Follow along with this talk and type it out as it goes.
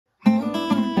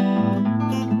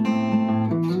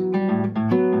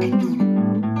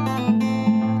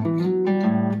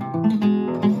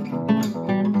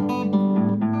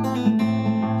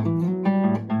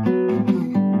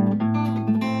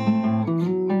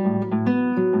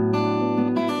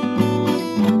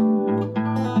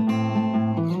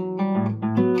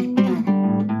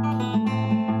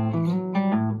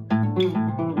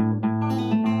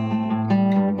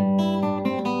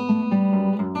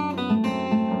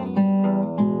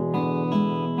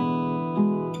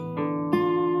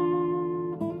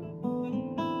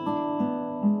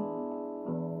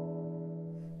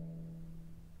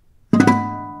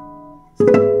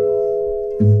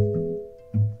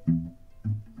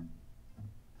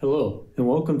Hello, and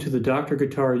welcome to the Dr.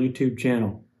 Guitar YouTube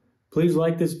channel. Please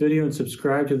like this video and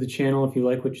subscribe to the channel if you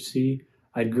like what you see.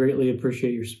 I'd greatly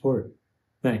appreciate your support.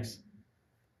 Thanks.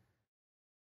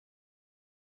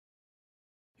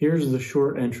 Here's the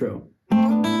short intro.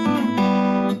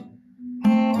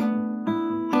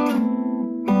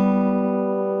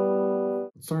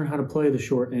 Let's learn how to play the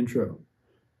short intro.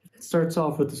 It starts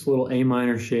off with this little A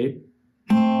minor shape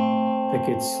that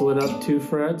gets slid up 2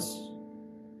 frets.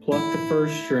 Pluck the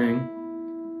first string,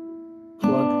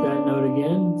 pluck that note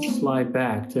again, slide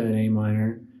back to an A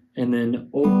minor, and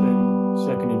then open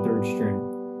 2nd and 3rd string.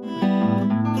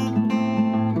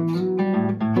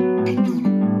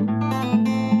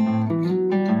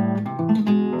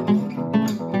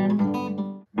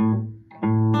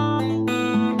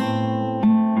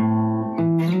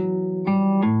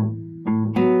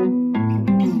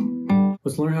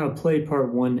 Let's learn how to play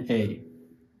part 1A.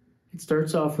 It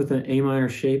starts off with an A minor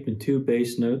shape and 2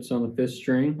 bass notes on the 5th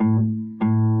string,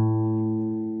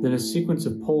 then a sequence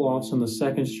of pull-offs on the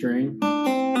 2nd string,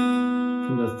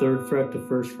 from the 3rd fret to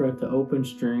 1st fret to open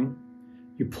string.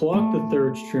 You pluck the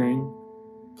 3rd string,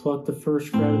 pluck the 1st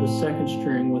fret of the 2nd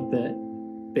string with that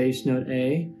bass note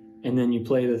A, and then you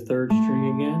play the 3rd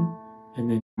string again,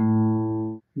 and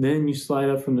then you slide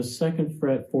up from the 2nd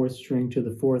fret, 4th string to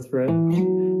the 4th fret,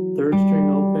 3rd string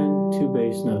open, 2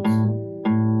 bass notes.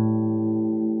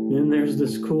 Then there's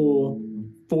this cool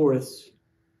 4ths,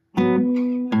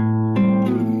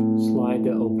 slide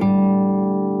to open.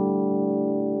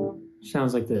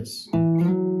 Sounds like this.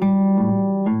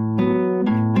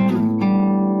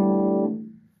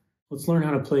 Let's learn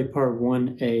how to play part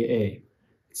 1AA.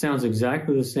 It sounds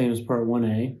exactly the same as part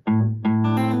 1A.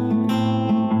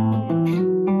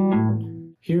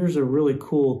 Here's a really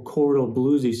cool chordal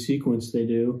bluesy sequence they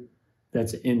do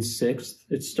that's in 6th.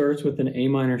 It starts with an A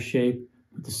minor shape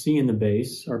with the C in the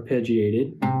bass,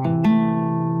 arpeggiated,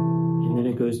 and then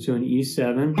it goes to an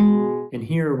E7, and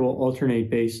here we'll alternate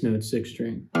bass note 6th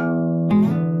string.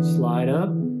 Slide up,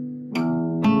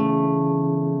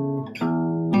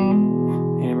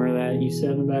 hammer that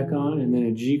E7 back on, and then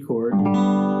a G chord with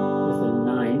a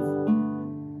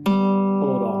 9th,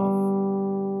 pull it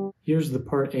off. Here's the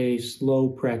part A slow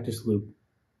practice loop.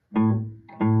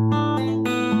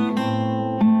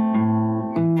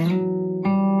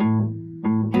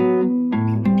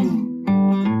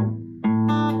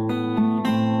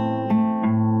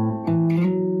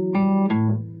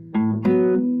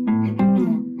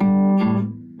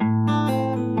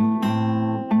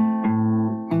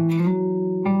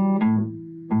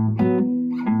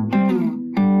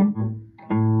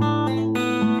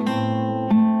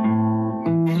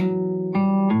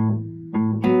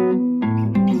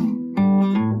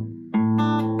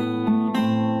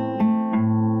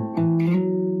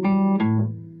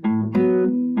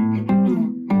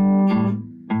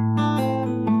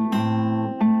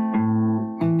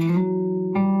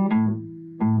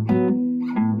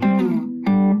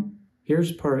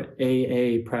 Here's part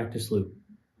AA practice loop.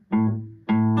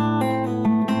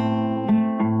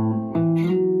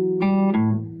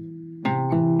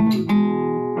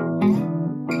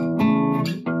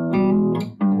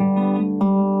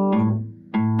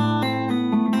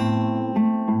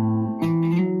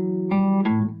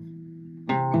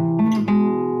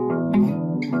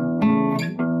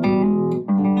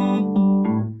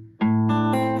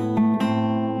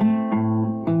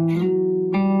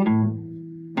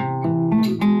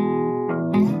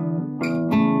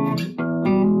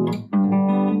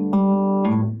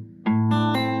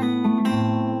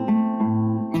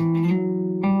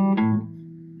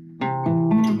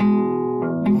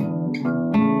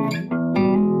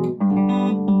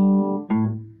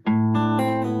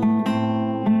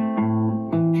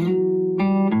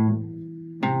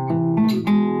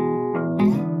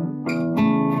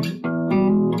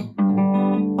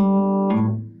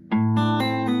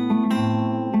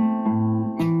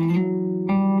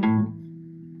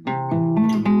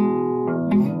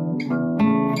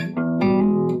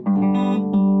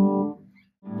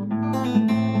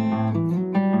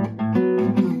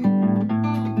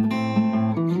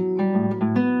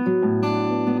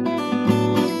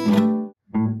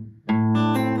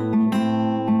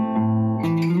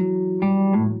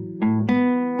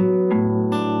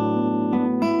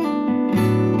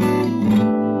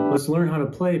 Let's learn how to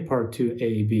play part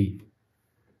 2AB. It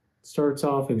starts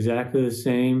off exactly the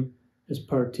same as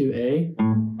part 2A.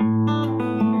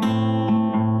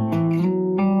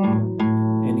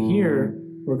 And here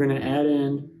we're going to add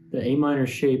in the A minor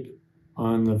shape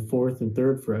on the 4th and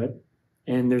 3rd fret.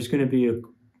 And there's going to be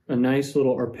a nice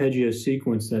little arpeggio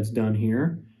sequence that's done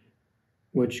here,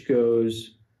 which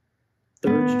goes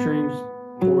 3rd string,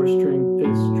 4th first string,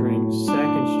 fifth string,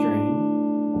 second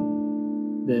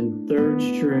string, then third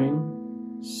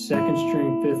string, second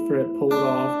string, fifth fret, pull it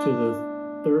off to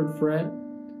the third fret,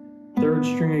 third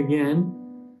string again,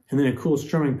 and then a cool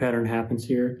strumming pattern happens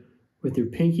here with your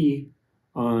pinky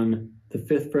on the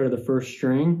fifth fret of the first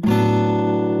string,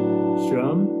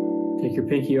 strum, take your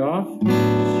pinky off,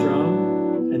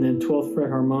 strum, and then 12th fret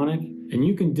harmonic, and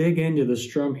you can dig into the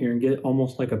strum here and get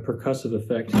almost like a percussive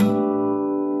effect.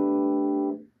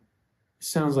 It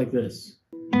sounds like this.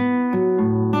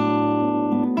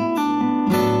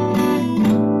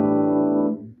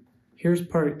 Here's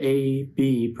part A,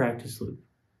 B practice loop.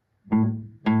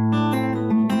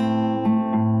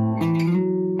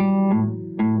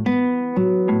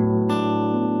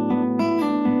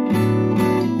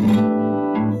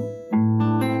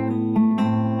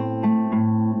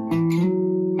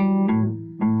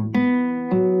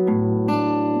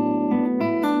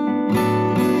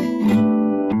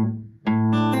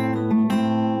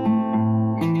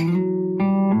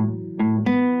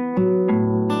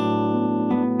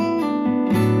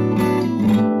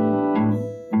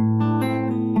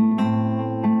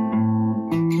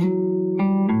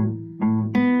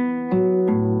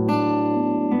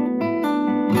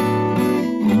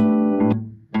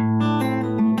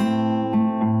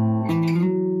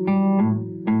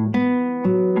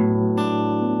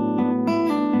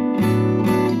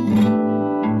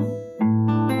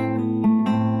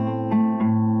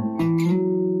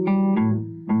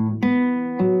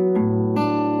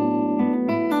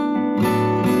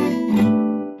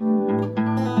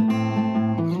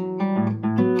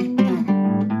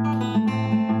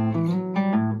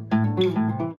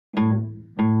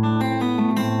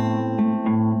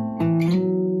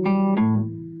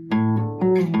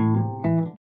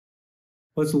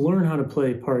 Let's learn how to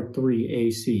play part 3,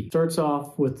 AC. Starts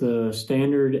off with the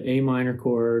standard A minor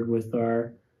chord with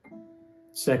our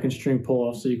second string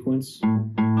pull-off sequence.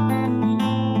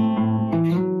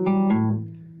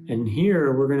 And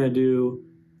here we're going to do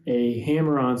a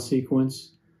hammer-on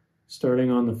sequence starting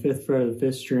on the 5th fret of the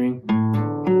 5th string.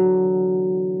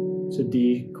 It's a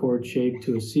D chord shape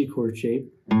to a C chord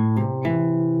shape.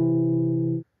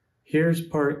 Here's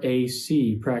part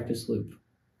AC practice loop.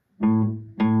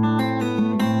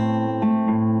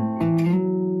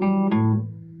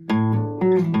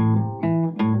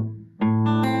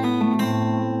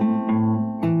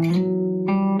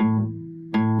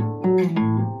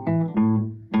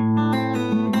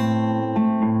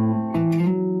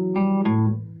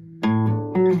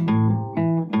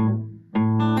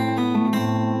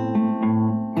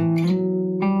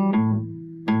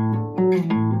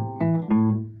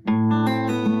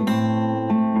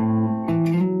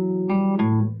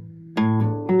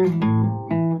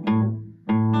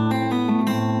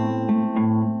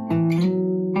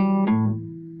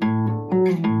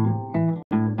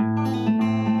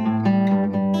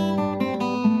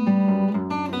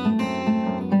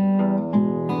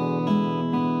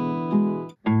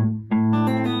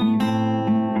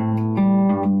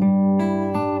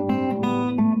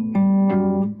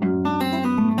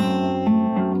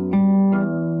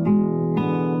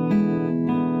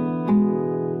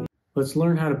 Let's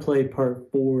learn how to play part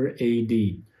 4 AD.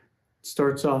 It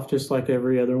starts off just like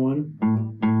every other one,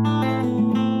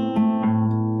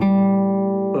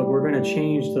 but we're going to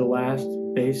change the last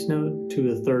bass note to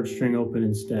the third string open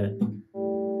instead.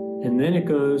 And then it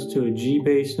goes to a G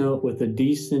bass note with a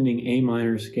descending A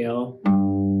minor scale.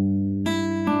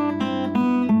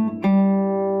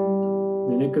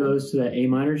 Then it goes to that A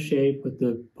minor shape with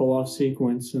the pull-off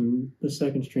sequence and the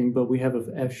second string, but we have a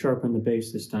F sharp in the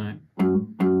bass this time.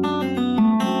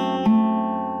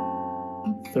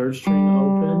 Third string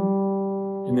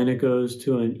open, and then it goes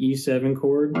to an E7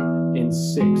 chord in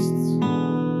sixths.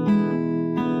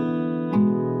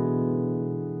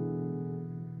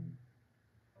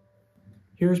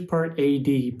 Here's part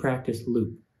AD practice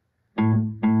loop.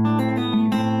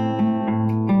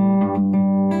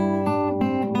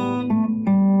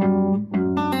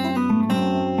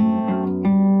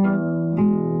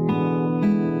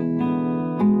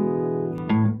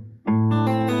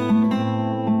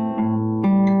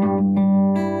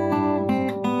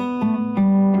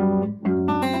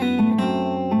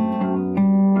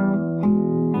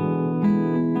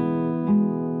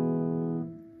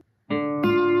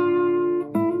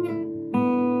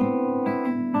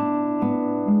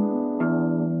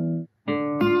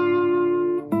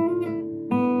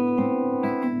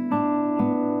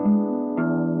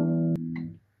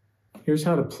 Here's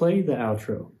how to play the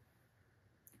outro.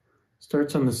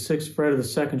 Starts on the 6th fret of the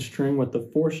 2nd string with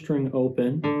the 4th string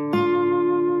open.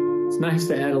 It's nice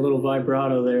to add a little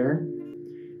vibrato there.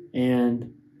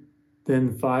 And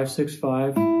then 5, 6,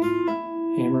 5,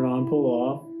 hammered on, pull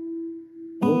off,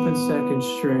 open second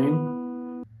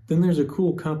string. Then there's a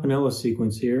cool campanella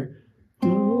sequence here.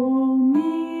 Do,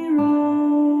 mi,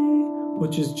 re,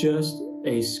 which is just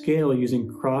a scale using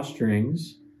cross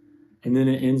strings, and then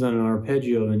it ends on an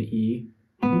arpeggio of an E.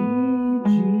 E,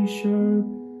 G sharp,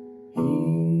 E.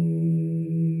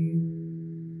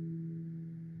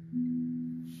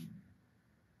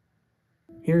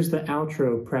 Here's the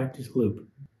outro practice loop.